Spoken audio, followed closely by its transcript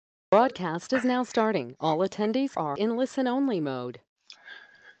Broadcast is now starting. All attendees are in listen-only mode.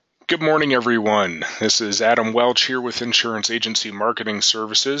 Good morning, everyone. This is Adam Welch here with Insurance Agency Marketing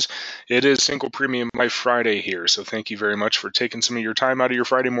Services. It is Single Premium Life Friday here, so thank you very much for taking some of your time out of your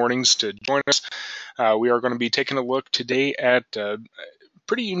Friday mornings to join us. We are going to be taking a look today at a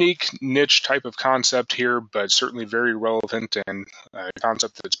pretty unique niche type of concept here, but certainly very relevant and a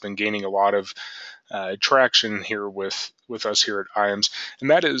concept that's been gaining a lot of traction here with us here at IAMS, and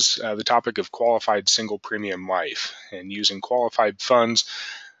that is the topic of qualified single premium life and using qualified funds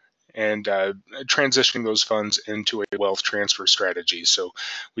and transitioning those funds into a wealth transfer strategy. So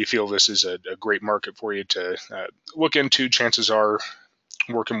we feel this is a great market for you to look into. Chances are,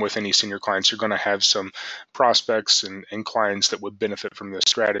 working with any senior clients, you're going to have some prospects and clients that would benefit from this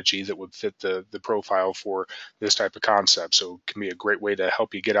strategy that would fit the profile for this type of concept. So it can be a great way to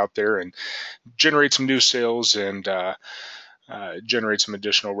help you get out there and generate some new sales and generate some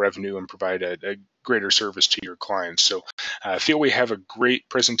additional revenue and provide a greater service to your clients. So I feel we have a great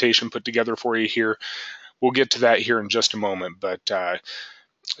presentation put together for you here. We'll get to that here in just a moment, but I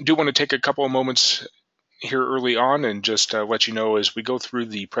do want to take a couple of moments here early on and just let you know as we go through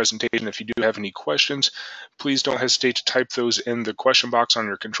the presentation, if you do have any questions, please don't hesitate to type those in the question box on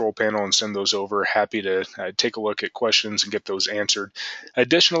your control panel and send those over. Happy to take a look at questions and get those answered.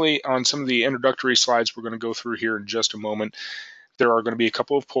 Additionally, on some of the introductory slides we're going to go through here in just a moment, there are going to be a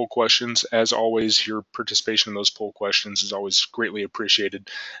couple of poll questions. As always, your participation in those poll questions is always greatly appreciated.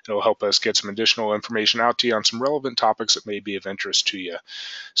 It'll help us get some additional information out to you on some relevant topics that may be of interest to you.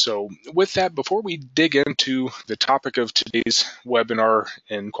 So with that, before we dig into the topic of today's webinar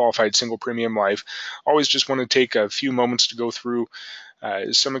in qualified single premium life, I always just want to take a few moments to go through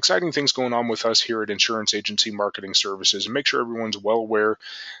some exciting things going on with us here at Insurance Agency Marketing Services and make sure everyone's well aware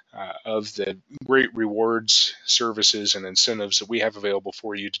of the great rewards, services, and incentives that we have available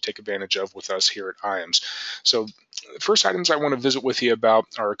for you to take advantage of with us here at IAMS. So the first items I want to visit with you about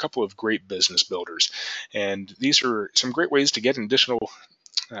are a couple of great business builders. And these are some great ways to get some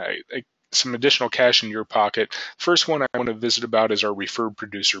additional cash in your pocket. First one I want to visit about is our Referred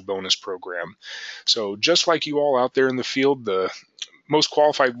Producer Bonus Program. So just like you all out there in the field, the most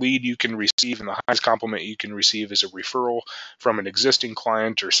qualified lead you can receive and the highest compliment you can receive is a referral from an existing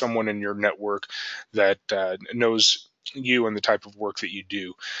client or someone in your network that knows you and the type of work that you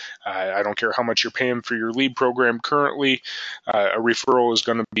do. I don't care how much you're paying for your lead program currently, a referral is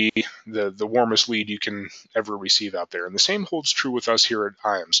going to be the warmest lead you can ever receive out there. And the same holds true with us here at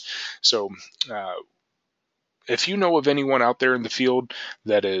IAMS. So if you know of anyone out there in the field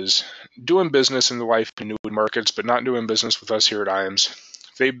that is doing business in the life and annuity markets, but not doing business with us here at IAMS,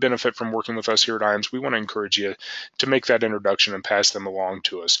 if they benefit from working with us here at IAMS, we want to encourage you to make that introduction and pass them along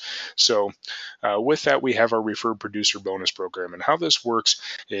to us. So with that, we have our Referred Producer Bonus Program. And how this works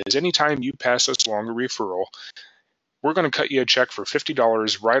is anytime you pass us along a referral, we're going to cut you a check for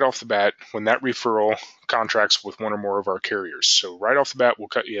 $50 right off the bat when that referral contracts with one or more of our carriers. So right off the bat, we'll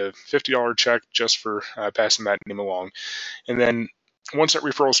cut you a $50 check just for passing that name along. And then once that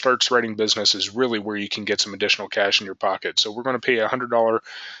referral starts writing business is really where you can get some additional cash in your pocket. So we're going to pay a $100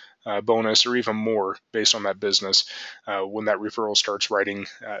 bonus or even more based on that business when that referral starts writing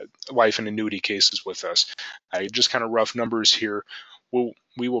life and annuity cases with us. Just kind of rough numbers here.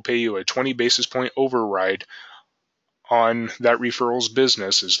 We will pay you a 20 basis point override on that referral's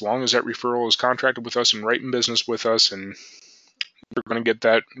business as long as that referral is contracted with us and writing business with us, and you're going to get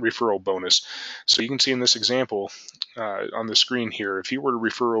that referral bonus. So you can see in this example on the screen here, if you were to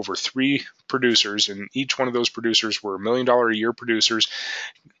refer over 3 producers and each one of those producers were $1 million a year producers,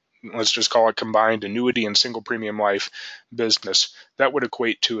 let's just call it combined annuity and single premium life business, that would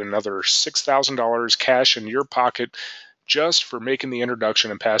equate to another $6,000 cash in your pocket just for making the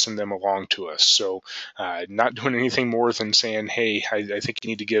introduction and passing them along to us. So not doing anything more than saying, hey, I think you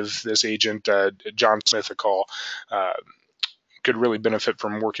need to give this agent, John Smith, a call. Could really benefit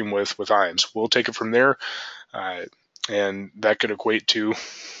from working with IAMS. We'll take it from there. And that could equate to,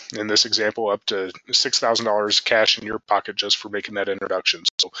 in this example, up to $6,000 cash in your pocket just for making that introduction.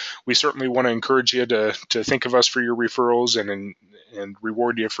 So we certainly want to encourage you to think of us for your referrals and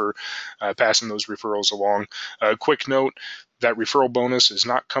reward you for passing those referrals along. A quick note, that referral bonus is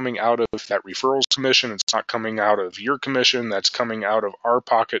not coming out of that referral's commission. It's not coming out of your commission. That's coming out of our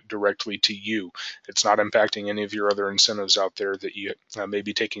pocket directly to you. It's not impacting any of your other incentives out there that you may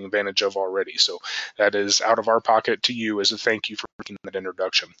be taking advantage of already. So that is out of our pocket to you as a thank you for making that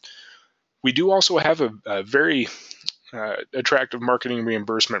introduction. We do also have a very attractive marketing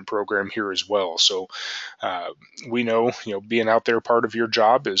reimbursement program here as well. So we know, being out there, part of your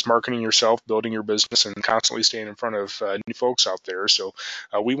job is marketing yourself, building your business, and constantly staying in front of new folks out there. So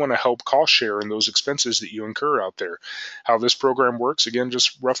we want to help cost share in those expenses that you incur out there. How this program works, again,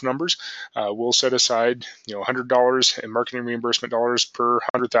 just rough numbers. We'll set aside, $100 in marketing reimbursement dollars per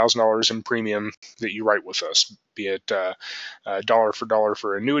 $100,000 in premium that you write with us, be it dollar for dollar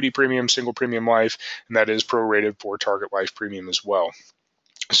for annuity premium, single premium life, and that is prorated for target life premium as well.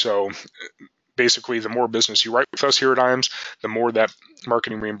 So basically, the more business you write with us here at IAMS, the more that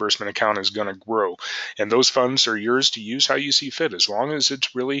marketing reimbursement account is going to grow. And those funds are yours to use how you see fit. As long as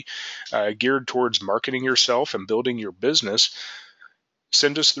it's really geared towards marketing yourself and building your business,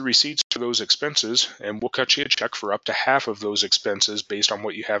 send us the receipts for those expenses, and we'll cut you a check for up to half of those expenses based on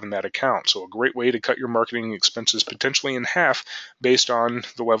what you have in that account. So a great way to cut your marketing expenses potentially in half based on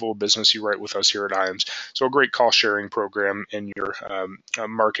the level of business you write with us here at IAMS. So a great cost sharing program in your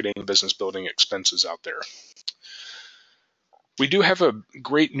marketing business building expenses out there. We do have a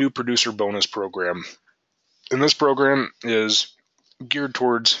great new producer bonus program, and this program is geared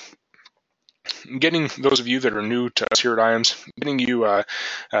towards getting those of you that are new to us here at IAMS, getting you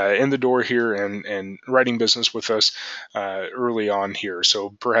in the door here and writing business with us early on here. So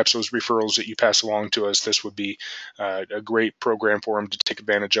perhaps those referrals that you pass along to us, this would be a great program for them to take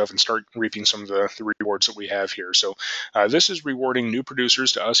advantage of and start reaping some of the rewards that we have here. So this is rewarding new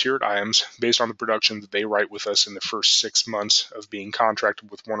producers to us here at IAMS based on the production that they write with us in the first 6 months of being contracted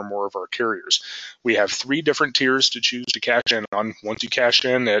with one or more of our carriers. We have 3 different tiers to choose to cash in on. Once you cash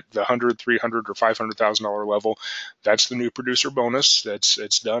in at the $100,000, $300,000, or $500,000 level, that's the new producer bonus.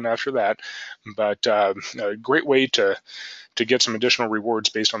 It's done after that. But a great way to get some additional rewards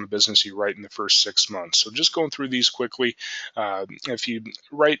based on the business you write in the first 6 months. So just going through these quickly, if you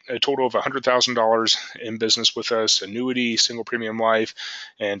write a total of $100,000 in business with us, annuity, single premium life,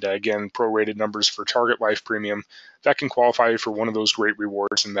 and again, prorated numbers for target life premium, that can qualify for one of those great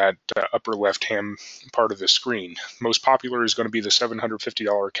rewards in that upper left-hand part of the screen. Most popular is going to be the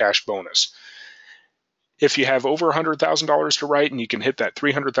 $750 cash bonus. If you have over $100,000 to write and you can hit that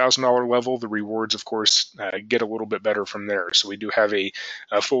 $300,000 level, the rewards, of course, get a little bit better from there. So we do have a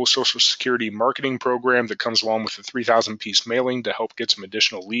full Social Security marketing program that comes along with a 3,000-piece mailing to help get some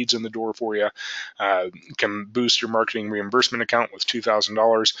additional leads in the door for you. Can boost your marketing reimbursement account with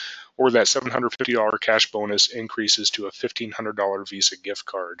 $2,000, or that $750 cash bonus increases to a $1,500 Visa gift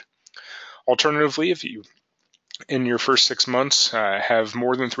card. Alternatively, if you in your first 6 months have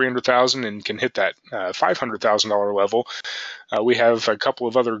more than $300,000 and can hit that $500,000 level, we have a couple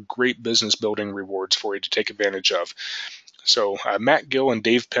of other great business building rewards for you to take advantage of. So Matt Gill and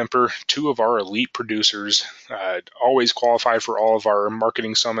Dave Pemper, 2 of our elite producers, always qualify for all of our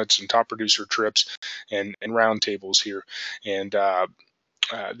marketing summits and top producer trips and roundtables here. And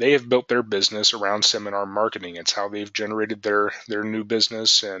they have built their business around seminar marketing. It's how they've generated their new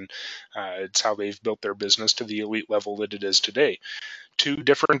business, and it's how they've built their business to the elite level that it is today. 2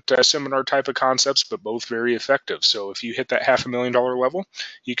 different seminar type of concepts, but both very effective. So if you hit that $500,000 level,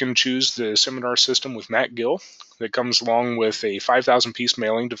 you can choose the seminar system with Matt Gill that comes along with a 5,000-piece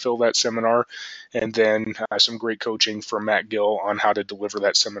mailing to fill that seminar, and then some great coaching from Matt Gill on how to deliver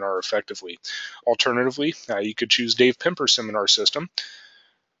that seminar effectively. Alternatively, you could choose Dave Pemper's seminar system.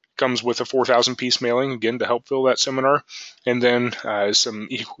 Comes with a 4,000-piece mailing, again, to help fill that seminar, and then some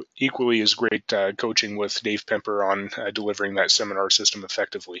equally as great coaching with Dave Pemper on delivering that seminar system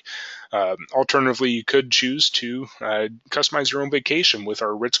effectively. Alternatively, you could choose to customize your own vacation with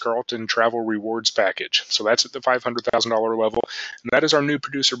our Ritz-Carlton Travel Rewards package. So that's at the $500,000 level, and that is our new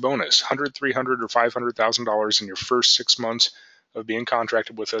producer bonus. $100,000, $300,000, or $500,000 in your first 6 months of being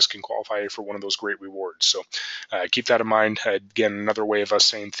contracted with us can qualify for one of those great rewards. So keep that in mind. Again, another way of us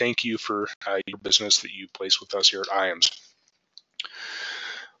saying thank you for your business that you place with us here at IAMS.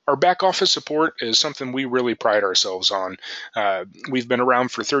 Our back office support is something we really pride ourselves on. We've been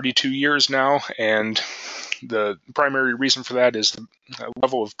around for 32 years now, and the primary reason for that is the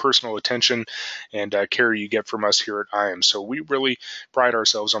level of personal attention and care you get from us here at IAMS. So we really pride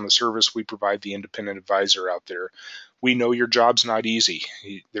ourselves on the service we provide the independent advisor out there. We know your job's not easy.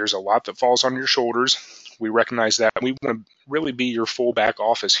 There's a lot that falls on your shoulders. We recognize that. We want to really be your full back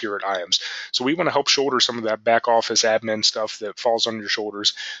office here at IAMS. So we want to help shoulder some of that back office admin stuff that falls on your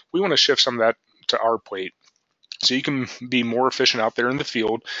shoulders. We want to shift some of that to our plate so you can be more efficient out there in the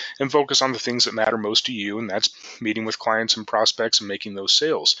field and focus on the things that matter most to you, and that's meeting with clients and prospects and making those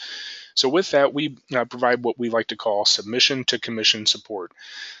sales. So with that, we provide what we like to call submission to commission support.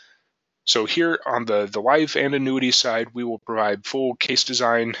 So here on the life and annuity side, we will provide full case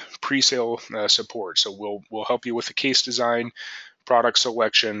design pre-sale support. So we'll help you with the case design, product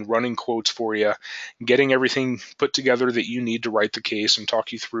selection, running quotes for you, getting everything put together that you need to write the case, and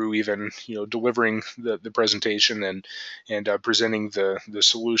talk you through even delivering the presentation and presenting the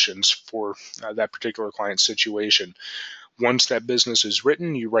solutions for that particular client's situation. Once that business is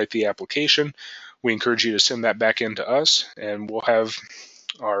written, you write the application. We encourage you to send that back in to us, and we'll have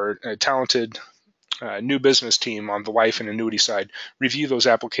our talented new business team on the life and annuity side review those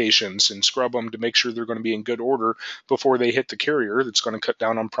applications and scrub them to make sure they're going to be in good order before they hit the carrier. That's going to cut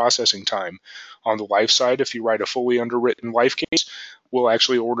down on processing time. On the life side, if you write a fully underwritten life case, we'll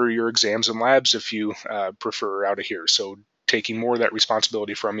actually order your exams and labs if you prefer out of here. So taking more of that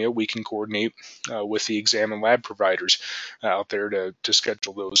responsibility from you, we can coordinate with the exam and lab providers out there to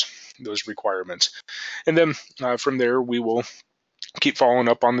schedule those requirements. And then from there, we will keep following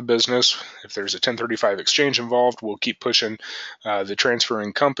up on the business. If there's a 1035 exchange involved, we'll keep pushing the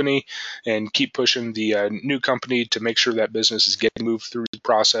transferring company and keep pushing the new company to make sure that business is getting moved through the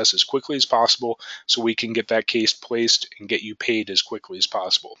process as quickly as possible so we can get that case placed and get you paid as quickly as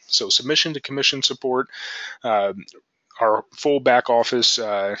possible. So submission to commission support, our full back office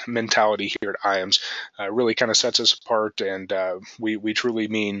mentality here at IAMS really kind of sets us apart, and we truly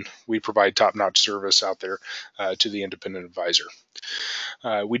mean we provide top-notch service out there to the independent advisor.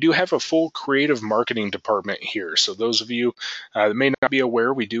 We do have a full creative marketing department here. So those of you that may not be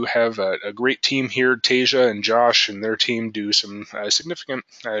aware, we do have a great team here. Tasia and Josh and their team do some significant,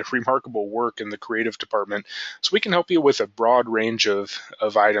 remarkable work in the creative department. So we can help you with a broad range of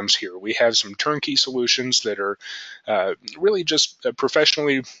items here. We have some turnkey solutions that are really just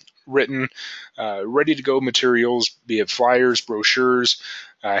professionally written, ready to go materials, be it flyers, brochures,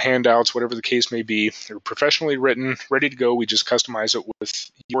 handouts, whatever the case may be. They're professionally written, ready to go. We just customize it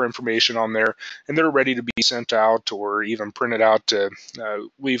with your information on there, and they're ready to be sent out or even printed out to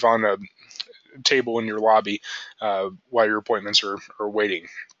leave on a table in your lobby while your appointments are waiting.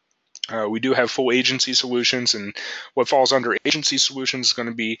 We do have full agency solutions, and what falls under agency solutions is going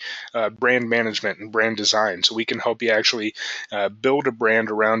to be brand management and brand design. So we can help you actually build a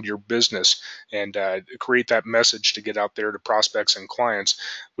brand around your business and create that message to get out there to prospects and clients.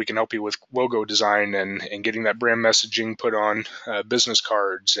 We can help you with logo design and getting that brand messaging put on business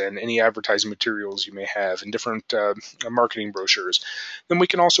cards and any advertising materials you may have and different marketing brochures. Then we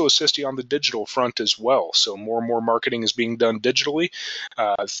can also assist you on the digital front as well. So more and more marketing is being done digitally.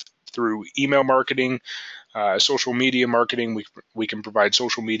 Through email marketing, social media marketing, we can provide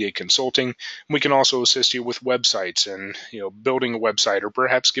social media consulting. We can also assist you with websites and building a website, or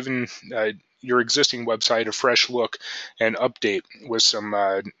perhaps giving your existing website a fresh look and update with some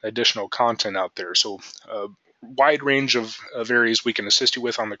additional content out there. So a wide range of areas we can assist you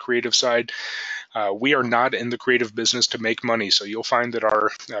with on the creative side. We are not in the creative business to make money, so you'll find that our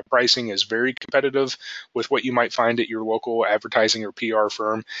pricing is very competitive with what you might find at your local advertising or PR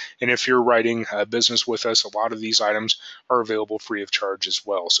firm. And if you're writing business with us, a lot of these items are available free of charge as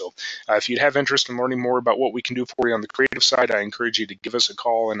well. So if you'd have interest in learning more about what we can do for you on the creative side, I encourage you to give us a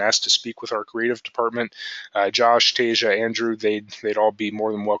call and ask to speak with our creative department. Josh, Tasia, Andrew, they'd all be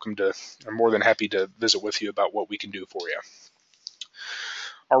more than welcome to, or more than happy to visit with you about what we can do for you.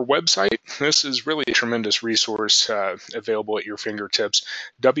 Our website, this is really a tremendous resource available at your fingertips,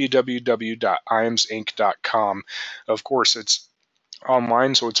 www.iamsinc.com. Of course, it's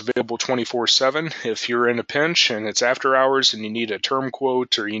online, so it's available 24/7. If you're in a pinch and it's after hours and you need a term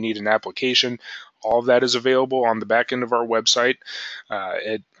quote or you need an application, all of that is available on the back end of our website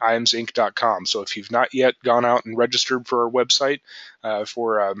at iamsinc.com. So if you've not yet gone out and registered for our website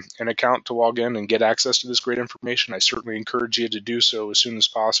for an account to log in and get access to this great information, I certainly encourage you to do so as soon as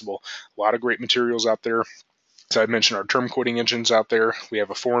possible. A lot of great materials out there. As I mentioned, our term quoting engine's out there. We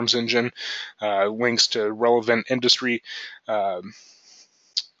have a forms engine, links to relevant industry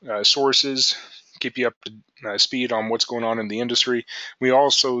sources, keep you up to speed on what's going on in the industry. We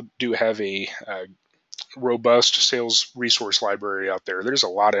also do have a robust sales resource library out there. There's a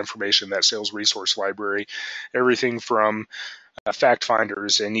lot of information in that sales resource library, everything from fact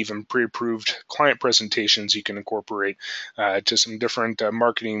finders and even pre-approved client presentations you can incorporate to some different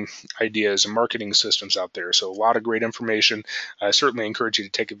marketing ideas and marketing systems out there. So a lot of great information. I certainly encourage you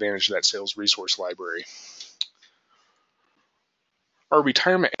to take advantage of that sales resource library. Our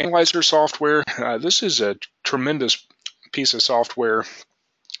retirement analyzer software, this is a tremendous piece of software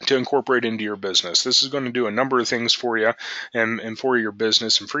to incorporate into your business. This is going to do a number of things for you and for your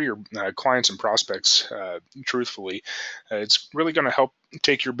business and for your clients and prospects, truthfully. It's really going to help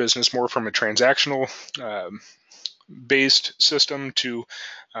take your business more from a transactional based system to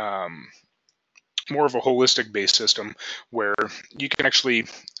more of a holistic based system where you can actually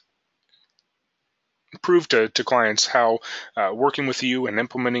prove to clients how working with you and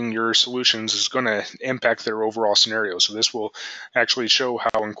implementing your solutions is going to impact their overall scenario. So this will actually show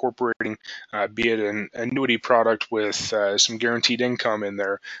how incorporating, be it an annuity product with some guaranteed income in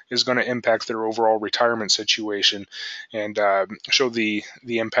there, is going to impact their overall retirement situation, and show the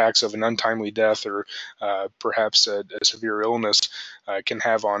impacts of an untimely death or perhaps a severe illness can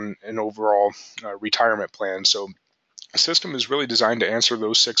have on an overall retirement plan. So the system is really designed to answer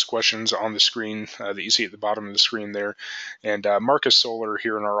those 6 questions on the screen that you see at the bottom of the screen there. And Marcus Solar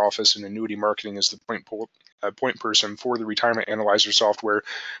here in our office in annuity marketing is the point person for the Retirement Analyzer software.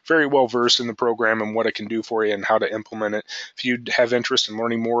 Very well versed in the program and what it can do for you and how to implement it. If you have interest in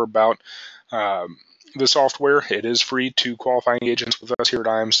learning more about the software, it is free to qualifying agents with us here at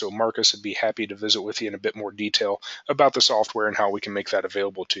IAMS, so Marcus would be happy to visit with you in a bit more detail about the software and how we can make that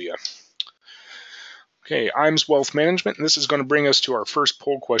available to you. Okay, IAMS Wealth Management, and this is going to bring us to our first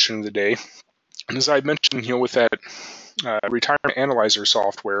poll question of the day. And as I mentioned, with that Retirement Analyzer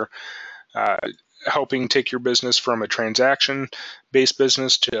software, helping take your business from a transaction-based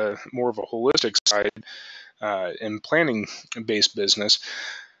business to more of a holistic side and planning-based business,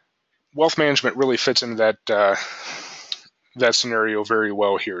 wealth management really fits into that scenario very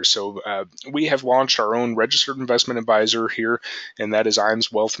well here. So we have launched our own registered investment advisor here, and that is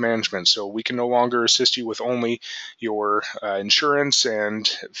IAMS Wealth Management. So we can no longer assist you with only your insurance and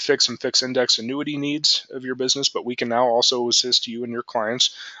fixed index annuity needs of your business, but we can now also assist you and your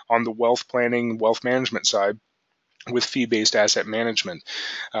clients on the wealth planning, wealth management side with fee-based asset management.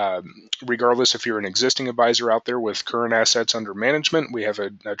 Regardless if you're an existing advisor out there with current assets under management, we have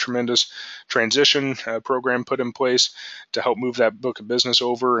a tremendous transition program put in place to help move that book of business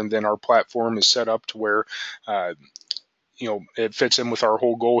over, and then our platform is set up to where it fits in with our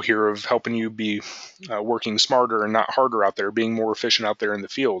whole goal here of helping you be working smarter and not harder out there, being more efficient out there in the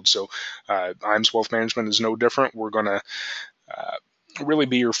field. So IAMS Wealth Management is no different. We're going to really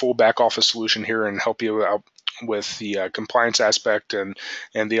be your full back office solution here and help you out with the compliance aspect and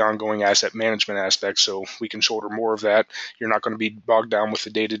the ongoing asset management aspect, so we can shoulder more of that. You're not going to be bogged down with the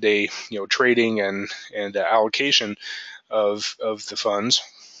day-to-day trading and allocation of the funds.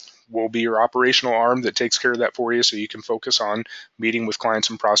 We'll be your operational arm that takes care of that for you, so you can focus on meeting with clients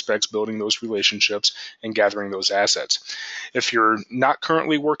and prospects, building those relationships, and gathering those assets. If you're not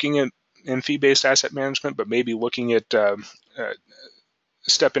currently working in fee-based asset management, but maybe looking at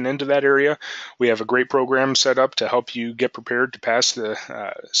stepping into that area, we have a great program set up to help you get prepared to pass the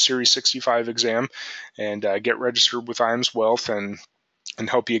Series 65 exam and get registered with IAMS Wealth and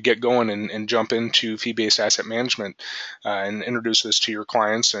help you get going and jump into fee-based asset management and introduce this to your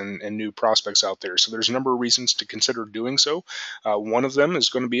clients and new prospects out there. So there's a number of reasons to consider doing so. One of them is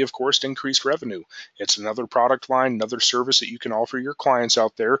going to be, of course, increased revenue. It's another product line, another service that you can offer your clients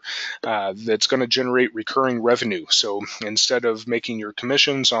out there that's going to generate recurring revenue. So instead of making your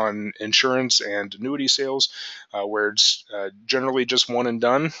commissions on insurance and annuity sales, where it's generally just one and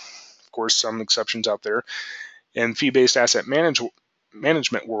done, of course, some exceptions out there, in fee-based asset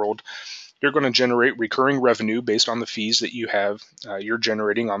management world, you're going to generate recurring revenue based on the fees that you're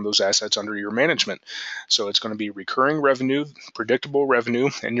generating on those assets under your management. So it's going to be recurring revenue, predictable revenue,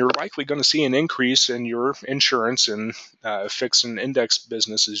 and you're likely going to see an increase in your insurance and fixed and index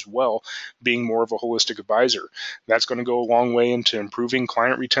business as well, being more of a holistic advisor. That's going to go a long way into improving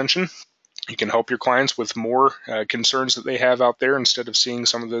client retention. You can help your clients with more concerns that they have out there instead of seeing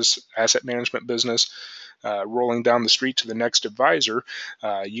some of this asset management business rolling down the street to the next advisor.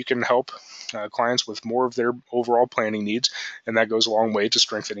 You can help clients with more of their overall planning needs, and that goes a long way to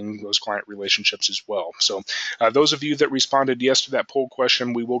strengthening those client relationships as well. So those of you that responded yes to that poll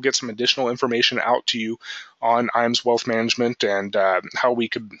question, we will get some additional information out to you on IAMS Wealth Management and how we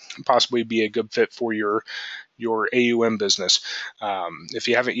could possibly be a good fit for your AUM business. If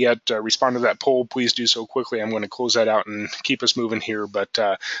you haven't yet responded to that poll, please do so quickly. I'm going to close that out and keep us moving here, but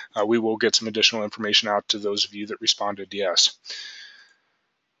we will get some additional information out to those of you that responded yes.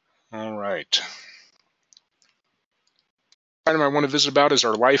 All right. The item I want to visit about is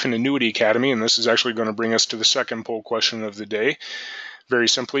our Life and Annuity Academy, and this is actually going to bring us to the second poll question of the day. Very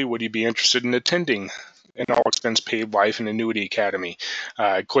simply, would you be interested in attending an all-expense-paid Life and Annuity Academy?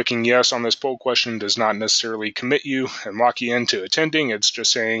 Clicking yes on this poll question does not necessarily commit you and lock you into attending. It's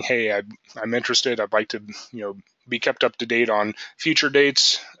just saying, hey, I'm interested. I'd like to, be kept up to date on future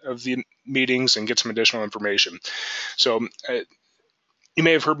dates of the meetings and get some additional information. So you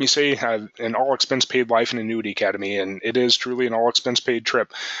may have heard me say an all-expense-paid Life and Annuity Academy, and it is truly an all-expense-paid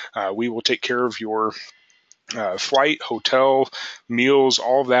trip. We will take care of your Flight, hotel, meals,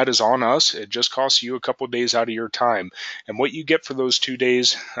 all of that is on us. It just costs you a couple of days out of your time. And what you get for those 2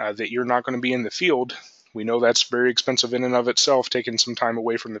 days that you're not going to be in the field, we know that's very expensive in and of itself, taking some time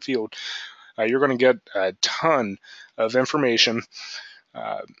away from the field. You're going to get a ton of information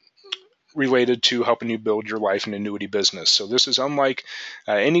related to helping you build your life and annuity business. So this is unlike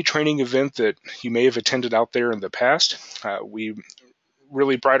any training event that you may have attended out there in the past. We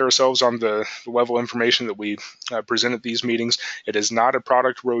really pride ourselves on the level of information that we present at these meetings. It is not a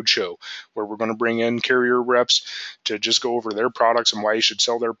product roadshow where we're going to bring in carrier reps to just go over their products and why you should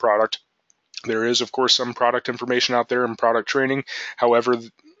sell their product. There is, of course, some product information out there and product training. However,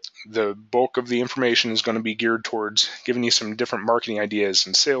 the bulk of the information is going to be geared towards giving you some different marketing ideas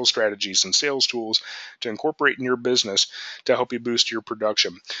and sales strategies and sales tools to incorporate in your business to help you boost your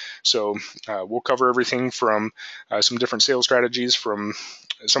production. So we'll cover everything from some different sales strategies from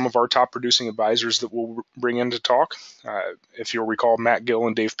some of our top producing advisors that we'll bring in to talk. If you'll recall, Matt Gill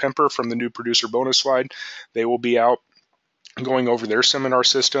and Dave Pemper from the new producer bonus slide, they will be out going over their seminar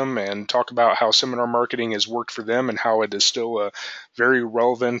system and talk about how seminar marketing has worked for them and how it is still a very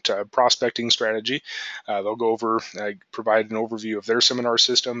relevant prospecting strategy. They'll go over, provide an overview of their seminar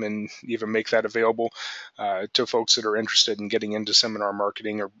system and even make that available to folks that are interested in getting into seminar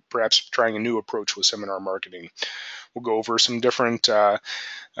marketing or perhaps trying a new approach with seminar marketing. We'll go over some different,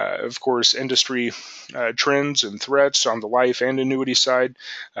 of course, industry trends and threats on the life and annuity side.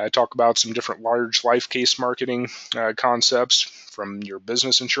 Talk about some different large life case marketing concepts from your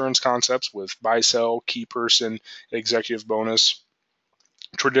business insurance concepts with buy, sell, key person, executive bonus,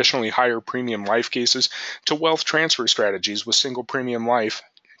 traditionally higher premium life cases, to wealth transfer strategies with single premium life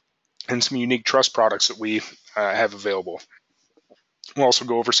and some unique trust products that we have available. We'll also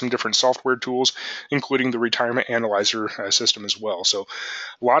go over some different software tools, including the Retirement Analyzer system as well. So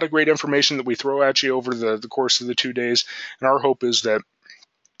a lot of great information that we throw at you over the course of the 2 days. And our hope is that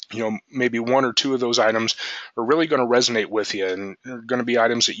maybe one or two of those items are really going to resonate with you and are going to be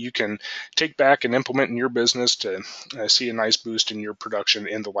items that you can take back and implement in your business to see a nice boost in your production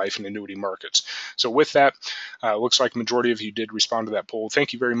in the life and annuity markets. So with that, looks like the majority of you did respond to that poll.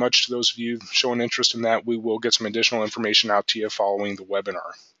 Thank you very much to those of you showing interest in that. We will get some additional information out to you following the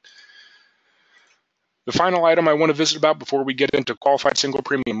webinar. The final item I want to visit about before we get into qualified single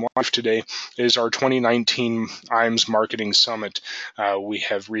premium life today is our 2019 IAMS Marketing Summit. We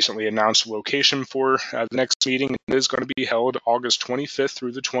have recently announced the location for the next meeting. It is going to be held August 25th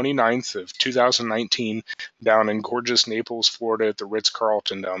through the 29th of 2019 down in gorgeous Naples, Florida at the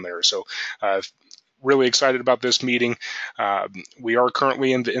Ritz-Carlton down there. So really excited about this meeting. We are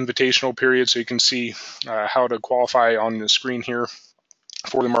currently in the invitational period, so you can see how to qualify on the screen here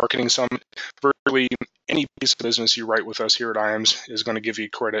for the Marketing Summit. Virtually any piece of business you write with us here at IAMS is going to give you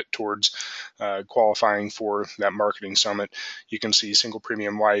credit towards qualifying for that Marketing Summit. You can see single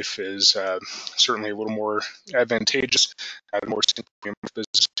premium life is certainly a little more advantageous. The more single premium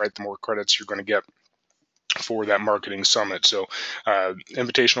business, right, the more credits you're going to get for that Marketing Summit. So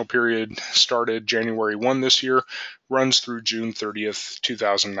invitational period started January 1 this year, runs through June 30th,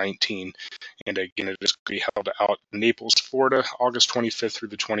 2019. And again, it is going to be held out in Naples, Florida, August 25th through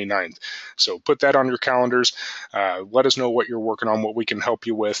the 29th. So put that on your calendars. Let us know what you're working on, what we can help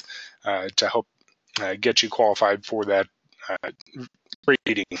you with to help get you qualified for that great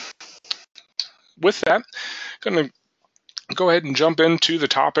meeting. With that, I'm going to go ahead and jump into the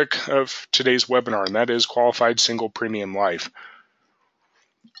topic of today's webinar, and that is qualified single premium life.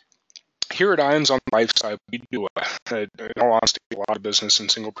 Here at IAMS on the life side, we do, in all honesty, a lot of business in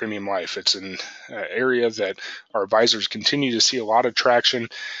single premium life. It's an area that our advisors continue to see a lot of traction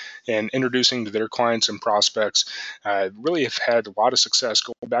and introducing to their clients and prospects. Really have had a lot of success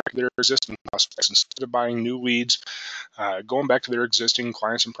going back to their existing prospects instead of buying new leads, going back to their existing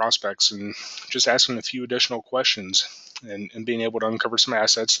clients and prospects and just asking a few additional questions and being able to uncover some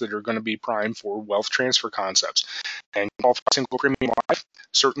assets that are going to be prime for wealth transfer concepts. And qualified single premium life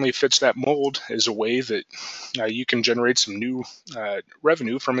certainly fits that mold as a way that you can generate some new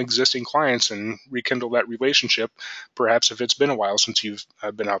revenue from existing clients and rekindle that relationship, perhaps if it's been a while since you've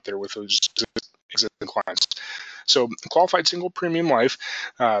been out there with those existing clients. So qualified single premium life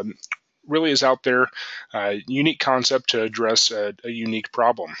really is out there, unique concept to address a unique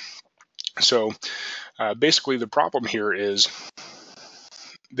problem. So basically the problem here is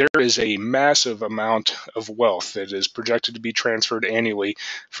there is a massive amount of wealth that is projected to be transferred annually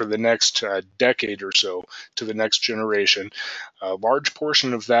for the next decade or so to the next generation. A large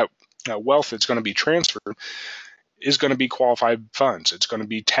portion of that wealth that's going to be transferred is going to be qualified funds. It's going to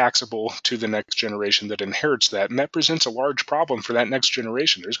be taxable to the next generation that inherits that, and that presents a large problem for that next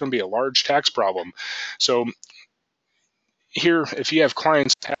generation. There's going to be a large tax problem. So here, if you have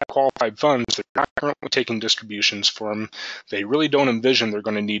clients that have qualified funds, they're not currently taking distributions from, they really don't envision they're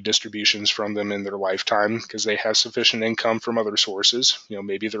going to need distributions from them in their lifetime because they have sufficient income from other sources.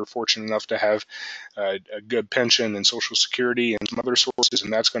 Maybe they're fortunate enough to have a good pension and Social Security and some other sources,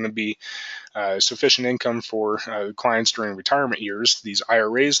 and that's going to be sufficient income for clients during retirement years. These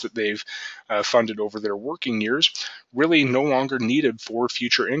IRAs that they've funded over their working years really no longer needed for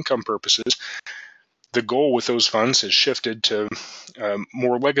future income purposes. The goal with those funds has shifted to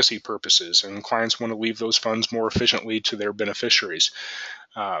more legacy purposes, and clients want to leave those funds more efficiently to their beneficiaries.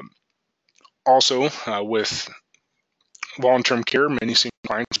 Also, with long-term care, many senior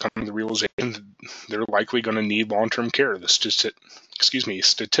clients come to the realization that they're likely going to need long-term care. The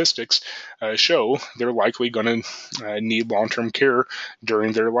statistics show they're likely going to need long-term care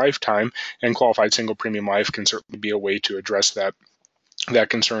during their lifetime, and qualified single premium life can certainly be a way to address that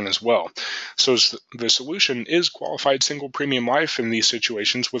concern as well. So the solution is qualified single premium life in these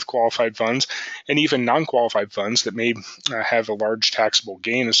situations with qualified funds and even non-qualified funds that may have a large taxable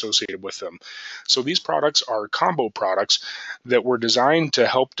gain associated with them. So these products are combo products that were designed to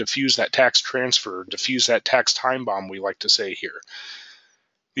help diffuse that tax transfer, diffuse that tax time bomb, we like to say here.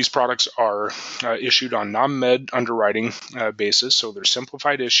 These products are issued on non-med underwriting basis, so they're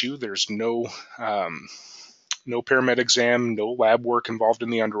simplified issue. There's no paramed exam, no lab work involved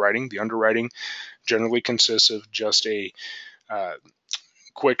in the underwriting. The underwriting generally consists of just a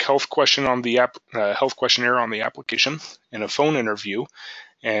quick health questionnaire on the application, and a phone interview,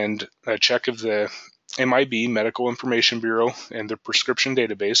 and a check of the MIB, Medical Information Bureau, and the prescription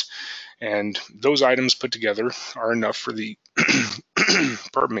database. And those items put together are enough for the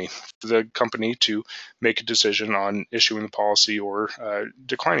for the company to make a decision on issuing the policy or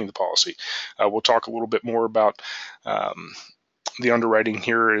declining the policy. We'll talk a little bit more about the underwriting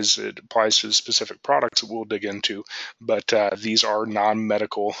here as it applies to the specific products that we'll dig into, but these are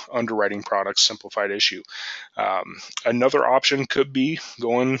non-medical underwriting products, simplified issue. Another option could be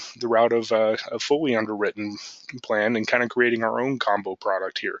going the route of a fully underwritten plan and kind of creating our own combo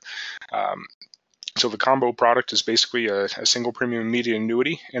product here. So the combo product is basically a single premium immediate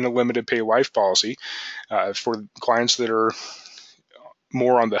annuity and a limited pay life policy for clients that are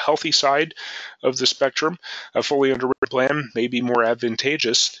more on the healthy side of the spectrum. A fully underwritten plan may be more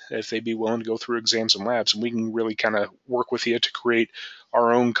advantageous if they'd be willing to go through exams and labs, and we can really kind of work with you to create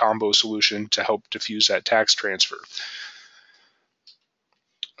our own combo solution to help diffuse that tax transfer.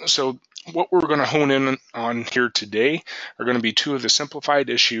 So what we're going to hone in on here today are going to be two of the simplified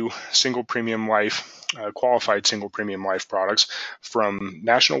issue single premium life, qualified single premium life products from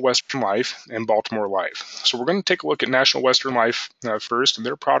National Western Life and Baltimore Life. So we're going to take a look at National Western Life first, and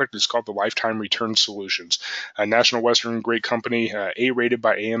their product is called the Lifetime Return Solutions. National Western, great company, A-rated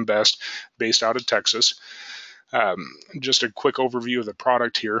by AM Best, based out of Texas. Just a quick overview of the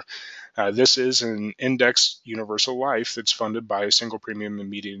product here. This is an indexed universal life that's funded by a single premium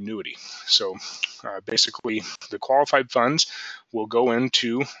immediate annuity. So basically, the qualified funds will go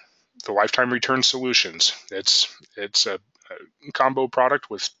into the Lifetime Return Solutions. It's a combo product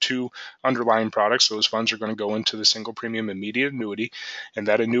with two underlying products. Those funds are going to go into the single premium immediate annuity, and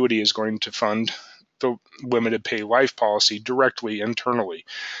that annuity is going to fund the limited pay life policy directly internally.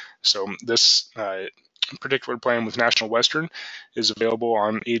 So this particular plan with National Western is available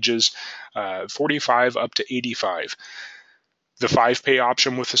on ages 45 up to 85. The 5-pay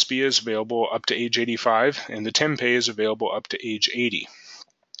option with the SPIA is available up to age 85, and the 10-pay is available up to age 80.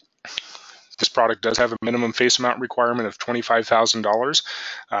 This product does have a minimum face amount requirement of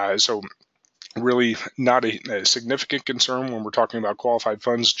 $25,000, so really not a significant concern when we're talking about qualified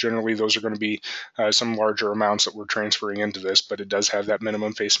funds. Generally, those are going to be some larger amounts that we're transferring into this, but it does have that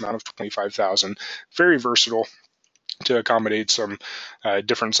minimum face amount of $25,000. Very versatile to accommodate some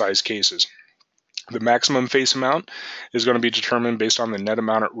different size cases. The maximum face amount is going to be determined based on the net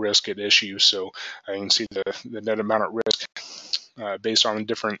amount at risk at issue. So you can see the net amount at risk based on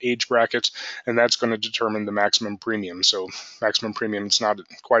different age brackets, and that's going to determine the maximum premium. So maximum premium is not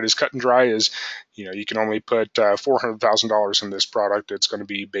quite as cut and dry as, you can only put $400,000 in this product. It's going to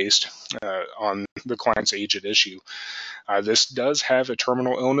be based on the client's age at issue. This does have a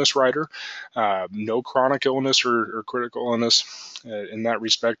terminal illness rider, no chronic illness or critical illness. In that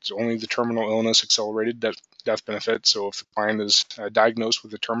respect, only the terminal illness accelerated death benefit. So if the client is diagnosed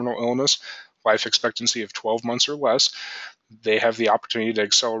with a terminal illness, life expectancy of 12 months or less, they have the opportunity to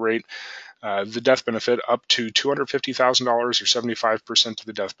accelerate the death benefit up to $250,000 or 75% of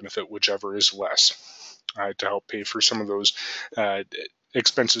the death benefit, whichever is less. to help pay for some of those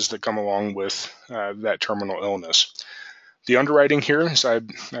expenses that come along with that terminal illness. The underwriting here, as I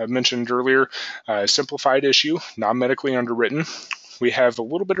mentioned earlier, simplified issue, non-medically underwritten. We have a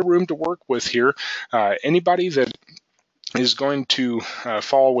little bit of room to work with here. Anybody that is going to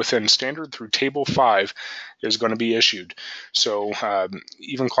fall within standard through table 5 is going to be issued. So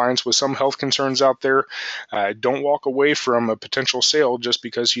even clients with some health concerns out there, don't walk away from a potential sale just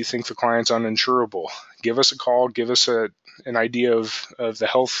because you think the client's uninsurable. Give us a call, give us an idea of the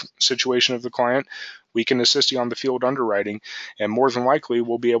health situation of the client. We can assist you on the field underwriting, and more than likely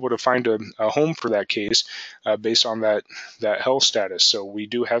we'll be able to find a home for that case based on that health status. So we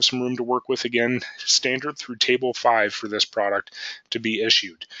do have some room to work with, again, standard through table 5 for this product to be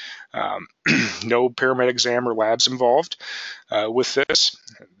issued. No paramedic exam or labs involved with this.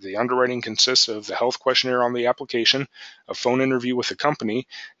 The underwriting consists of the health questionnaire on the application, a phone interview with the company.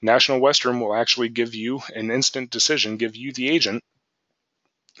 National Western will actually give you an instant decision, give you, the agent,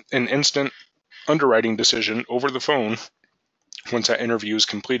 an instant underwriting decision over the phone once that interview is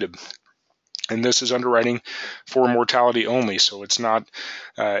completed. And this is underwriting for mortality only, so it's not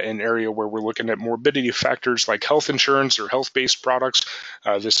an area where we're looking at morbidity factors like health insurance or health-based products.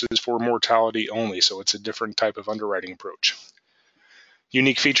 This is for mortality only, so it's a different type of underwriting approach.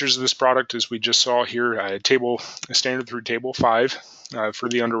 Unique features of this product, as we just saw here, standard through table 5 for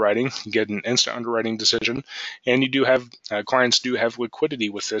the underwriting. You get an instant underwriting decision, and you do have clients do have liquidity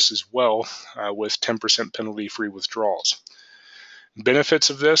with this as well, with 10% penalty-free withdrawals. Benefits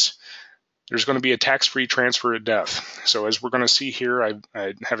of this: there's going to be a tax-free transfer at death. So as we're going to see here, I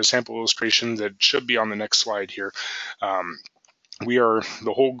have a sample illustration that should be on the next slide here.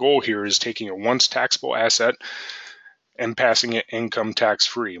 The whole goal here is taking a once taxable asset and passing it income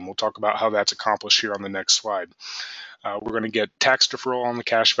tax-free. And we'll talk about how that's accomplished here on the next slide. We're going to get tax deferral on the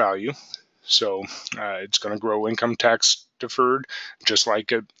cash value. So it's going to grow income tax deferred just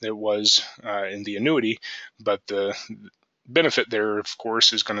like it was in the annuity, but the benefit there, of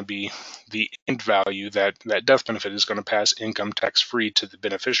course, is going to be the end value. That death benefit is going to pass income tax-free to the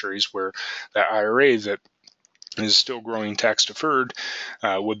beneficiaries, where that IRA that is still growing tax deferred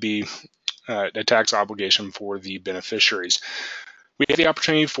would be a tax obligation for the beneficiaries. We have the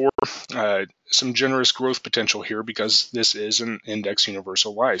opportunity for some generous growth potential here because this is an index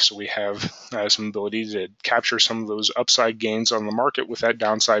universal life. So we have some ability to capture some of those upside gains on the market with that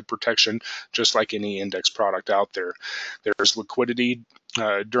downside protection, just like any index product out there. There's liquidity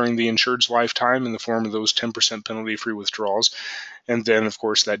during the insured's lifetime in the form of those 10% penalty-free withdrawals. And then, of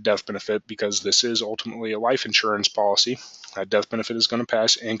course, that death benefit, because this is ultimately a life insurance policy, death benefit is going to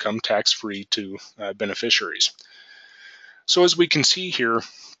pass income tax-free to beneficiaries. So as we can see here,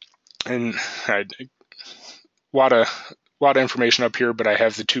 and a lot of information up here, but I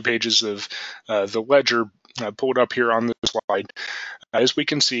have the 2 pages of the ledger pulled up here on this slide. As we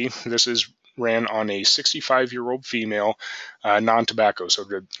can see, this is ran on a 65-year-old female, non-tobacco. So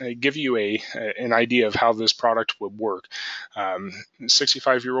to give you an idea of how this product would work,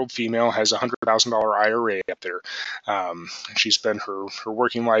 65-year-old female has a $100,000 IRA up there. She spent her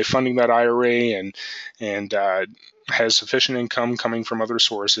working life funding that IRA and has sufficient income coming from other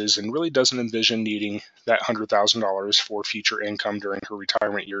sources and really doesn't envision needing that $100,000 for future income during her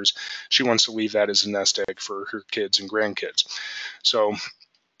retirement years. She wants to leave that as a nest egg for her kids and grandkids. So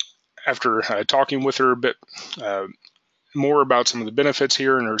after talking with her a bit more about some of the benefits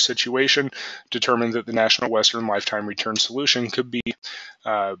here in her situation, determined that the National Western Lifetime Return Solution could be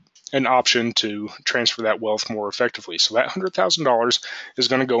an option to transfer that wealth more effectively. So that $100,000 is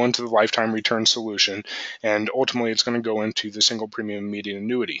going to go into the Lifetime Return Solution, and ultimately it's going to go into the single premium immediate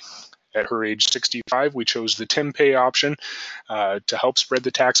annuity. At her age 65, we chose the 10-pay option to help spread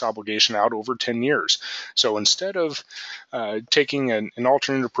the tax obligation out over 10 years. So instead of taking an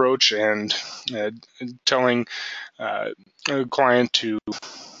alternate approach and telling a client to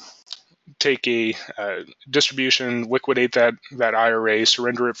take a distribution, liquidate that IRA,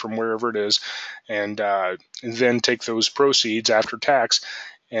 surrender it from wherever it is, and then take those proceeds after tax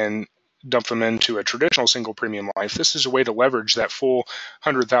and dump them into a traditional single premium life, this is a way to leverage that full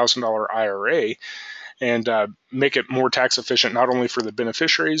 $100,000 IRA and make it more tax efficient, not only for the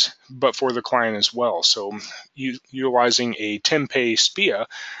beneficiaries, but for the client as well. So utilizing a 10-pay SPIA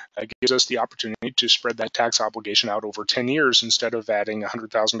gives us the opportunity to spread that tax obligation out over 10 years instead of adding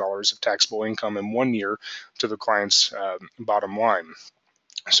 $100,000 of taxable income in 1 year to the client's bottom line.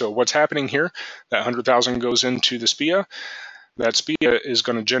 So what's happening here, that $100,000 goes into the SPIA. That SPIA is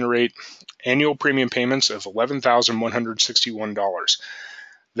going to generate annual premium payments of $11,161.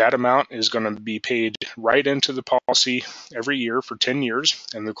 That amount is going to be paid right into the policy every year for 10 years,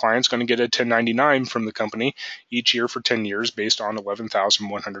 and the client's going to get a 1099 from the company each year for 10 years based on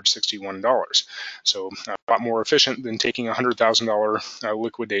 $11,161. So a lot more efficient than taking a $100,000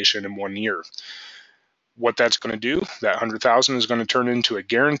 liquidation in 1 year. What that's going to do, that $100,000 is going to turn into a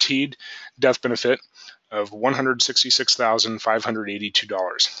guaranteed death benefit of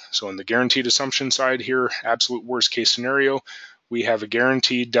 $166,582. So in the guaranteed assumption side here, absolute worst case scenario, we have a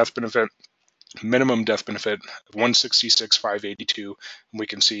guaranteed death benefit, minimum death benefit of $166,582. And we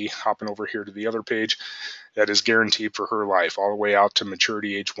can see, hopping over here to the other page, that is guaranteed for her life all the way out to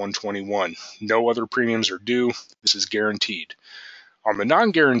maturity age 121. No other premiums are due. This is guaranteed. On the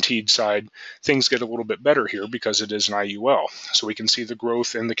non-guaranteed side, things get a little bit better here because it is an IUL. So we can see the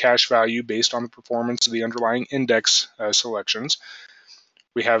growth in the cash value based on the performance of the underlying index selections.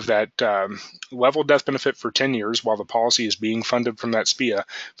 We have that level death benefit for 10 years while the policy is being funded from that SPIA,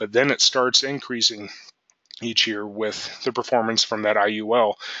 but then it starts increasing each year with the performance from that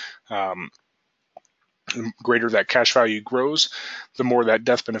IUL. The greater that cash value grows, the more that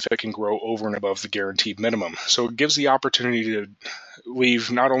death benefit can grow over and above the guaranteed minimum. So it gives the opportunity to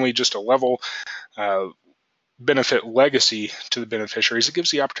leave not only just a level benefit legacy to the beneficiaries, it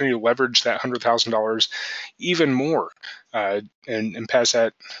gives the opportunity to leverage that $100,000 even more and pass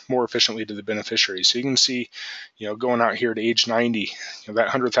that more efficiently to the beneficiaries. So you can see, going out here to age 90, that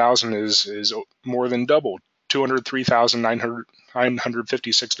 $100,000 is more than doubled,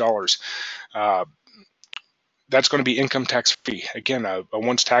 $203,956. That's going to be income tax free. Again, a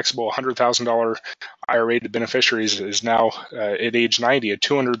once taxable $100,000 IRA to beneficiaries is now at age 90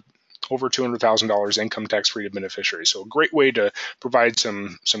 over $200,000 income tax free to beneficiaries. So a great way to provide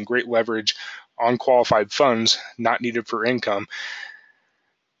some great leverage on qualified funds not needed for income,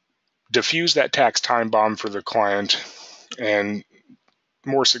 diffuse that tax time bomb for the client, and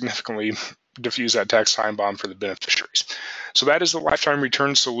more significantly, diffuse that tax time bomb for the beneficiaries. So that is the Lifetime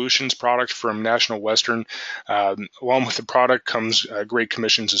Return Solutions product from National Western. Along with the product comes great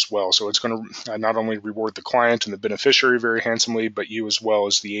commissions as well. So it's going to not only reward the client and the beneficiary very handsomely, but you as well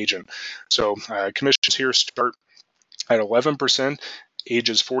as the agent. So commissions here start at 11%,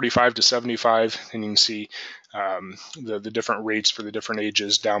 ages 45 to 75, and you can see the different rates for the different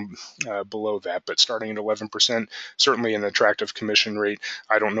ages down below that. But starting at 11%, certainly an attractive commission rate.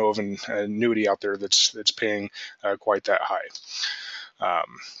 I don't know of an annuity out there that's paying quite that high.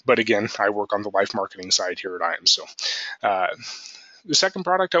 But again, I work on the life marketing side here at IAM. So the second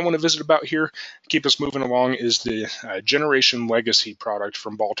product I want to visit about here, keep us moving along, is the Generation Legacy product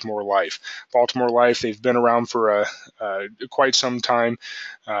from Baltimore Life. Baltimore Life, they've been around for quite some time.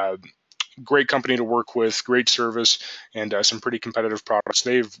 Great company to work with, great service, and some pretty competitive products.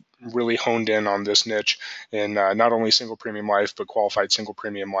 They've really honed in on this niche in not only single premium life, but qualified single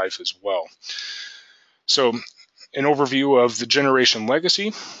premium life as well. So an overview of the Generation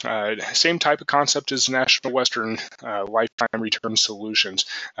Legacy, same type of concept as National Western Lifetime Return Solutions.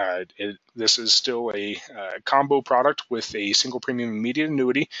 This is still a combo product with a single premium immediate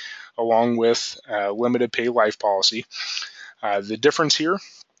annuity along with limited pay life policy. The difference here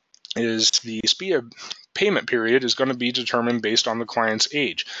is the SPIA payment period is going to be determined based on the client's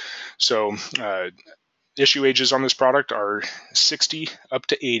age. So issue ages on this product are 60 up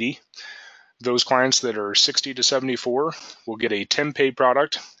to 80. Those clients that are 60 to 74 will get a 10-pay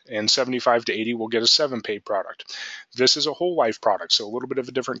product, and 75 to 80 will get a 7-pay product. This is a whole life product, so a little bit of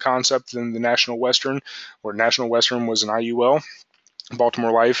a different concept than the National Western, where National Western was an IUL.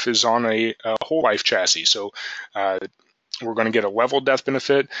 Baltimore Life is on a whole life chassis. So we're going to get a level death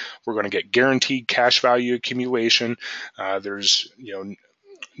benefit. We're going to get guaranteed cash value accumulation. There's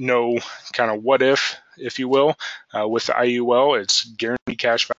no kind of what if you will. With the IUL, it's guaranteed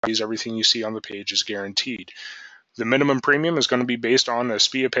cash values. Everything you see on the page is guaranteed. The minimum premium is going to be based on a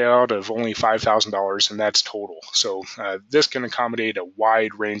SPIA payout of only $5,000, and that's total. So this can accommodate a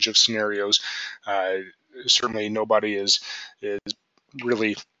wide range of scenarios. Certainly nobody is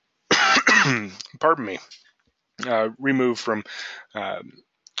really, pardon me, removed from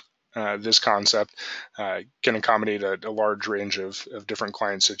this concept, can accommodate a large range of different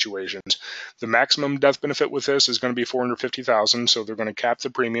client situations. The maximum death benefit with this is going to be $450,000, so they're going to cap the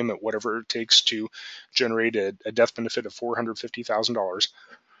premium at whatever it takes to generate a death benefit of $450,000.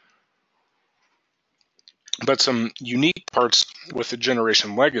 But some unique parts with the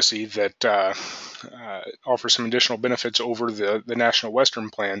Generation Legacy that offer some additional benefits over the National Western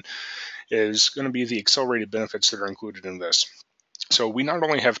plan is going to be the accelerated benefits that are included in this. So we not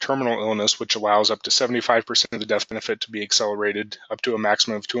only have terminal illness, which allows up to 75% of the death benefit to be accelerated up to a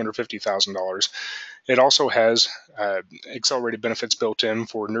maximum of $250,000. It also has accelerated benefits built in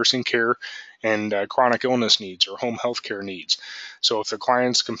for nursing care and chronic illness needs or home health care needs. So if the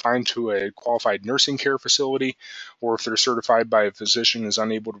client's confined to a qualified nursing care facility, or if they're certified by a physician is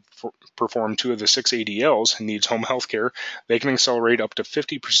unable to perform 2 of the 6 ADLs and needs home health care, they can accelerate up to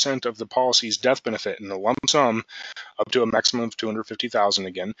 50% of the policy's death benefit in a lump sum, up to a maximum of $250,000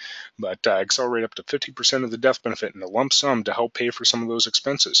 again, but accelerate up to 50% of the death benefit in a lump sum to help pay for some of those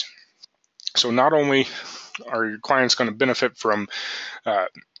expenses. So not only are your clients going to benefit from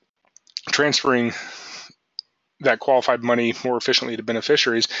transferring that qualified money more efficiently to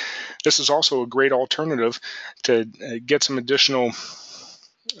beneficiaries, this is also a great alternative to get some additional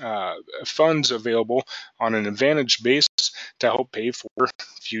funds available on an advantage basis to help pay for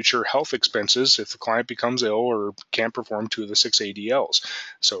future health expenses if the client becomes ill or can't perform 2 of the 6 ADLs.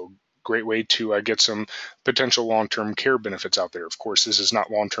 So great way to get some potential long-term care benefits out there. Of course, this is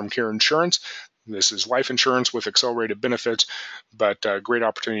not long-term care insurance. This is life insurance with accelerated benefits, but great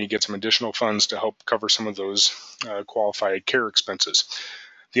opportunity to get some additional funds to help cover some of those qualified care expenses.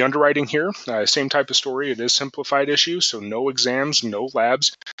 The underwriting here, same type of story. It is simplified issue, so no exams, no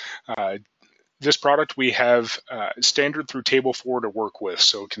labs. This product we have standard through Table 4 to work with,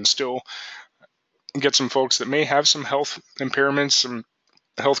 so it can still get some folks that may have some health impairments, some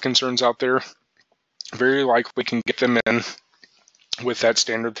health concerns out there. Very likely can get them in with that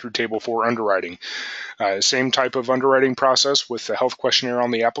standard through Table 4 underwriting. Same type of underwriting process with the health questionnaire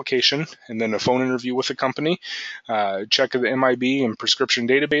on the application, and then a phone interview with the company, check of the MIB and prescription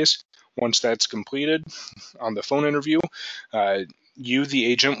database. Once that's completed on the phone interview, you, the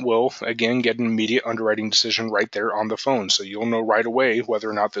agent, will again get an immediate underwriting decision right there on the phone. So you'll know right away whether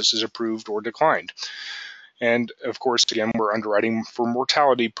or not this is approved or declined. And of course, again, we're underwriting for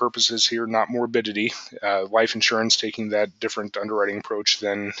mortality purposes here, not morbidity. Life insurance taking that different underwriting approach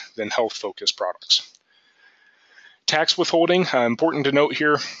than health-focused products. Tax withholding, important to note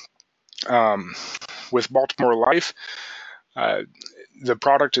here, with Baltimore Life, the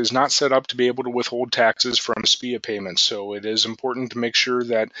product is not set up to be able to withhold taxes from SPIA payments. So it is important to make sure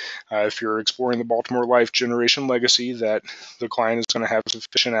that if you're exploring the Baltimore Life Generation Legacy, that the client is going to have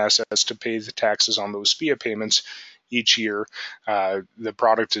sufficient assets to pay the taxes on those SPIA payments each year. The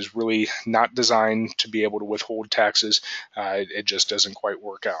product is really not designed to be able to withhold taxes. It just doesn't quite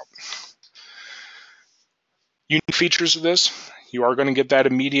work out. Unique features of this, you are going to get that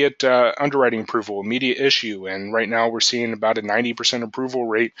immediate underwriting approval, immediate issue, and right now we're seeing about a 90% approval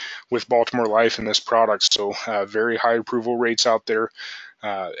rate with Baltimore Life in this product, so very high approval rates out there.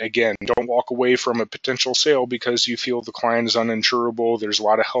 Again, don't walk away from a potential sale because you feel the client is uninsurable, there's a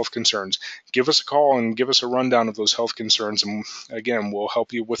lot of health concerns. Give us a call and give us a rundown of those health concerns, and again, we'll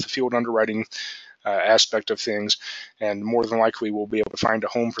help you with the field underwriting aspect of things, and more than likely we'll be able to find a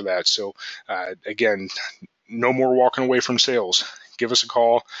home for that. So again, no more walking away from sales. Give us a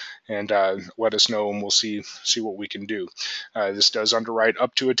call and let us know, and we'll see what we can do. This does underwrite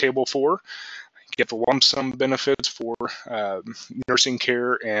up to a Table 4. Get the lump sum benefits for nursing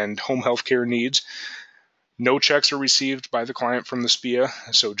care and home health care needs. No checks are received by the client from the SPIA,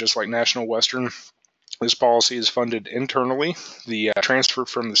 so just like National Western, this policy is funded internally. The transfer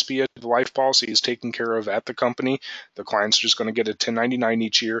from the SPIA to the life policy is taken care of at the company. The client's just going to get a 1099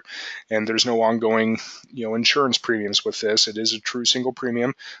 each year, and there's no ongoing, insurance premiums with this. It is a true single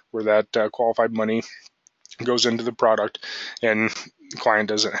premium where that qualified money goes into the product, and the client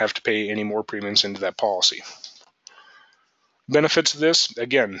doesn't have to pay any more premiums into that policy. Benefits of this,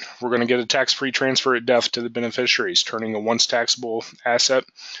 again, we're going to get a tax-free transfer at death to the beneficiaries, turning a once taxable asset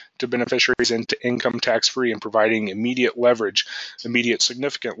to beneficiaries into income tax-free and providing immediate leverage, immediate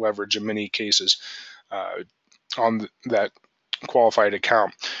significant leverage in many cases on that qualified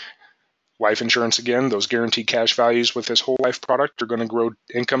account. Life insurance, again, those guaranteed cash values with this whole life product are going to grow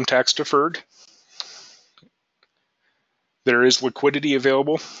income tax deferred. There is liquidity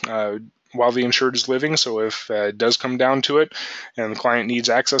available while the insured is living, so if it does come down to it and the client needs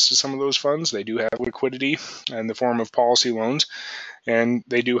access to some of those funds, they do have liquidity in the form of policy loans, and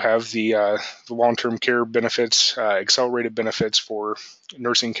they do have the long-term care benefits, accelerated benefits for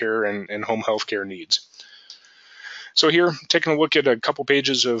nursing care and home health care needs. So here, taking a look at a couple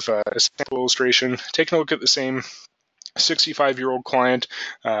pages of a sample illustration, taking a look at the same 65-year-old client,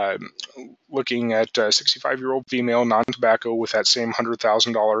 looking at a 65-year-old female, non-tobacco, with that same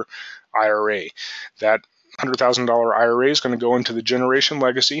 $100,000 IRA. That $100,000 IRA is going to go into the Generation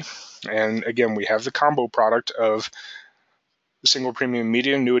Legacy, and again, we have the combo product of the single premium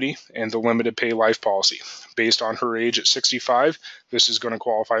immediate annuity and the limited pay life policy. Based on her age at 65, this is going to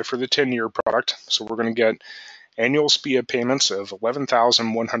qualify for the 10-year product, so we're going to get annual SPIA payments of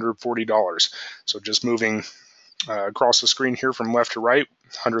 $11,140. So just moving across the screen here from left to right,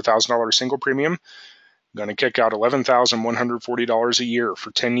 $100,000 single premium, going to kick out $11,140 a year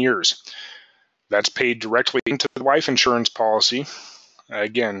for 10 years. That's paid directly into the life insurance policy.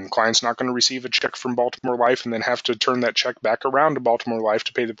 Again, client's not going to receive a check from Baltimore Life and then have to turn that check back around to Baltimore Life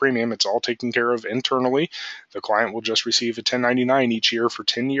to pay the premium. It's all taken care of internally. The client will just receive a 1099 each year for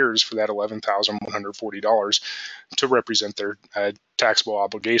 10 years for that $11,140 to represent their taxable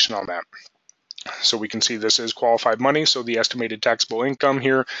obligation on that. So we can see this is qualified money, so the estimated taxable income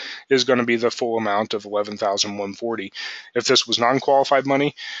here is going to be the full amount of $11,140. If this was non-qualified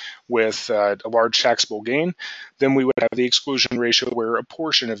money with a large taxable gain, then we would have the exclusion ratio where a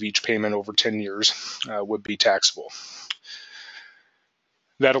portion of each payment over 10 years would be taxable.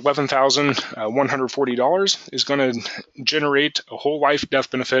 That $11,140 is going to generate a whole life death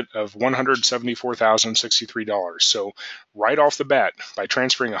benefit of $174,063. So right off the bat, by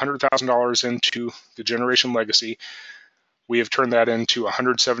transferring $100,000 into the generation legacy, we have turned that into a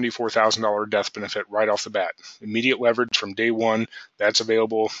 $174,000 death benefit right off the bat. Immediate leverage from day one, that's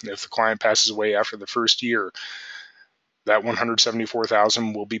available if the client passes away after the first year. That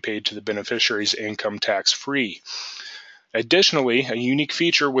 $174,000 will be paid to the beneficiary's income tax free. Additionally, a unique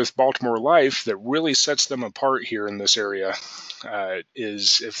feature with Baltimore Life that really sets them apart here in this area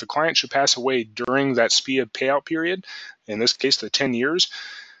is if the client should pass away during that SPIA payout period, in this case the 10 years,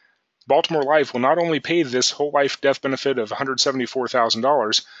 Baltimore Life will not only pay this whole life death benefit of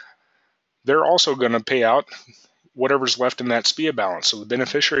 $174,000, they're also going to pay out whatever's left in that SPIA balance. So the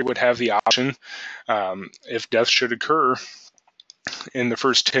beneficiary would have the option, if death should occur in the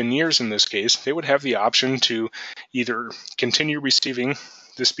first 10 years in this case, they would have the option to either continue receiving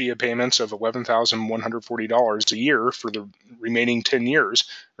the SPIA payments of $11,140 a year for the remaining 10 years,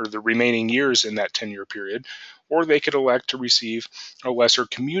 or the remaining years in that 10-year period, or they could elect to receive a lesser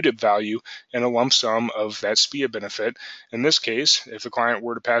cumulative value and a lump sum of that SPIA benefit. In this case, if the client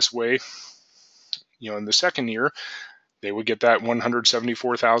were to pass away, in the second year, they would get that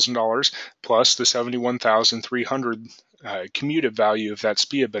 $174,000 plus the $71,300 cumulative value of that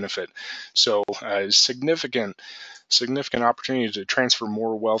SPIA benefit. So significant opportunity to transfer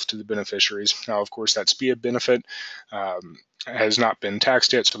more wealth to the beneficiaries. Now, of course, that SPIA benefit has not been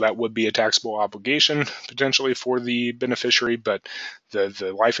taxed yet, so that would be a taxable obligation potentially for the beneficiary, but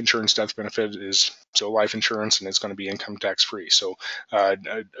the life insurance death benefit is still life insurance and it's going to be income tax free. So a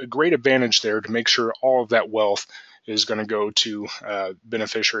great advantage there to make sure all of that wealth is going to go to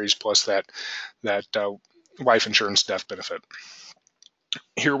beneficiaries plus that life insurance death benefit.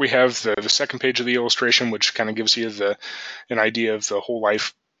 Here we have the second page of the illustration, which kind of gives you an idea of the whole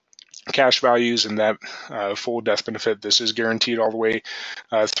life cash values and that full death benefit. This is guaranteed all the way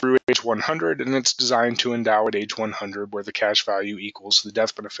through age 100, and it's designed to endow at age 100 where the cash value equals the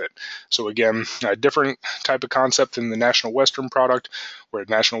death benefit. So again, a different type of concept than the National Western product, where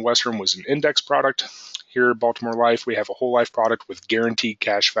National Western was an index product. Here at Baltimore Life, we have a whole life product with guaranteed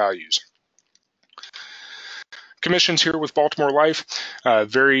cash values. Commissions here with Baltimore Life,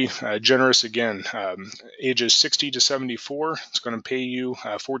 very generous again. Ages 60 to 74, it's going to pay you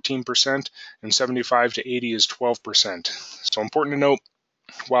 14%, and 75 to 80 is 12%. So important to note,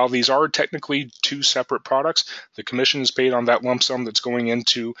 while these are technically two separate products, the commission is paid on that lump sum that's going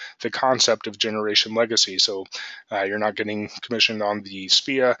into the concept of generation legacy. So you're not getting commissioned on the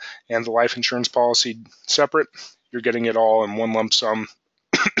SPIA and the life insurance policy separate. You're getting it all in one lump sum,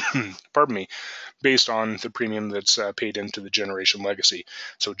 pardon me, based on the premium that's paid into the generation legacy.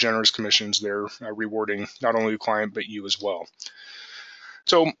 So generous commissions there, rewarding not only the client but you as well.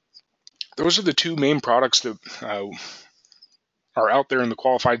 So those are the two main products that are out there in the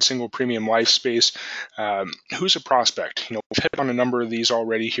qualified single premium life space. Who's a prospect? We've hit on a number of these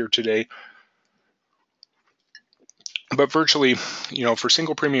already here today. But virtually, for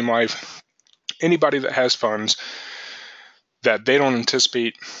single premium life, anybody that has funds that they don't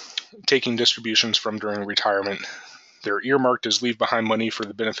anticipate taking distributions from during retirement, they're earmarked as leave behind money for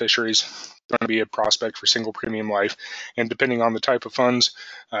the beneficiaries. They're going to be a prospect for single premium life, and depending on the type of funds,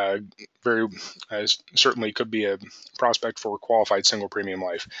 certainly could be a prospect for qualified single premium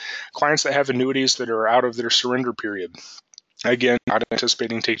life. Clients that have annuities that are out of their surrender period, again, not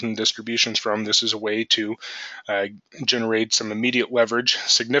anticipating taking distributions from, this is a way to generate some immediate leverage,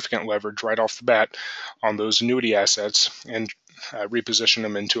 significant leverage right off the bat on those annuity assets and reposition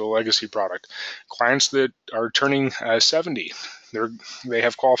them into a legacy product. Clients that are turning 70, they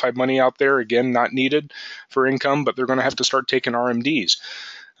have qualified money out there, again, not needed for income, but they're going to have to start taking RMDs.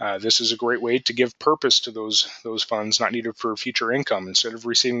 This is a great way to give purpose to those funds not needed for future income. Instead of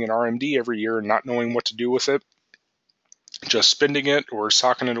receiving an RMD every year and not knowing what to do with it, just spending it or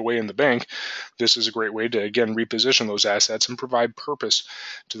socking it away in the bank, this is a great way to, again, reposition those assets and provide purpose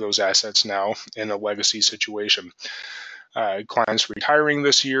to those assets now in a legacy situation. Clients retiring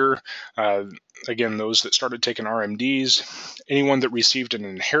this year, again, those that started taking RMDs, anyone that received an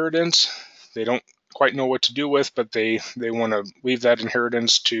inheritance, they don't quite know what to do with, but they want to leave that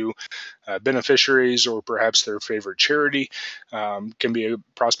inheritance to beneficiaries or perhaps their favorite charity, can be a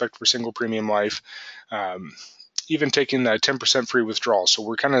prospect for single premium life. Even taking that 10% free withdrawal. So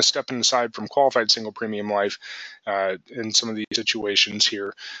we're kind of stepping aside from qualified single premium life in some of these situations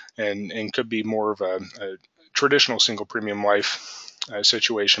here, and could be more of a traditional single premium life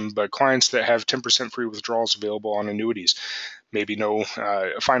situation. But clients that have 10% free withdrawals available on annuities, maybe no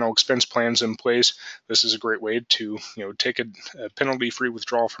final expense plans in place, this is a great way to take a penalty-free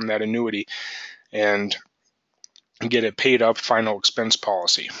withdrawal from that annuity and get a paid-up final expense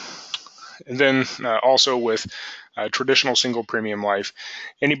policy. And then also with traditional single premium life,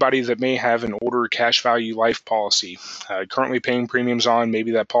 anybody that may have an older cash value life policy, currently paying premiums on,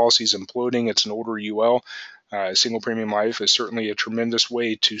 maybe that policy is imploding, it's an older UL, single premium life is certainly a tremendous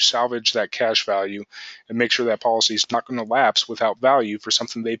way to salvage that cash value and make sure that policy is not going to lapse without value for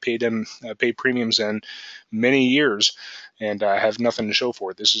something they paid premiums in many years and have nothing to show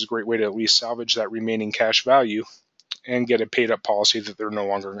for it. This is a great way to at least salvage that remaining cash value and get a paid up policy that they're no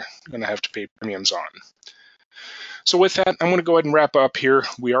longer going to have to pay premiums on. So with that, I'm going to go ahead and wrap up here.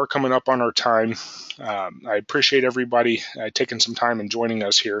 We are coming up on our time. I appreciate everybody taking some time and joining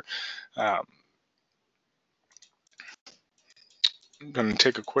us here. I'm going to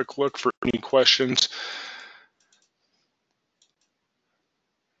take a quick look for any questions.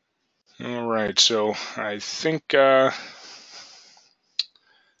 All right, so I think, yep,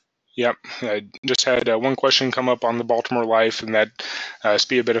 I just had one question come up on the Baltimore Life and that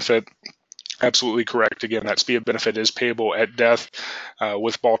SPIA benefit. Absolutely correct. Again, that SPIA benefit is payable at death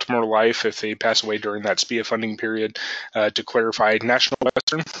with Baltimore Life if they pass away during that SPIA funding period. To clarify, National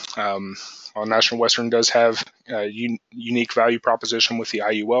Western, while National Western does have a unique value proposition with the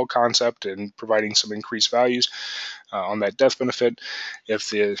IUL concept and providing some increased values on that death benefit,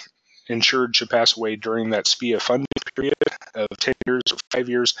 if the insured should pass away during that SPIA funding period of 10 years or 5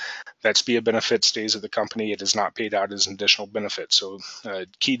 years, that SPIA benefit stays at the company. It is not paid out as an additional benefit. So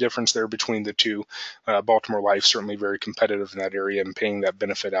key difference there between the two. Baltimore Life certainly very competitive in that area and paying that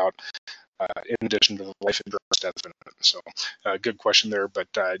benefit out in addition to the life insurance death benefit. So good question there, but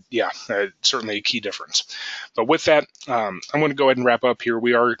certainly a key difference. But with that, I'm going to go ahead and wrap up here.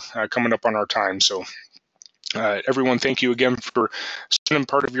 We are coming up on our time, so everyone, thank you again for spending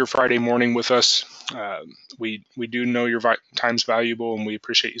part of your Friday morning with us. We do know your time's valuable, and we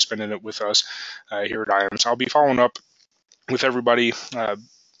appreciate you spending it with us here at IAMS. I'll be following up with everybody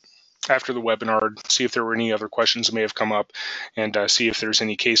after the webinar, see if there were any other questions that may have come up, and see if there's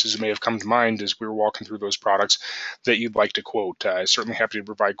any cases that may have come to mind as we were walking through those products that you'd like to quote. Certainly happy to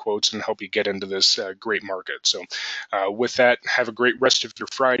provide quotes and help you get into this great market. So with that, have a great rest of your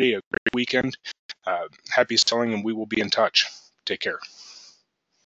Friday, a great weekend. Happy selling, and we will be in touch. Take care.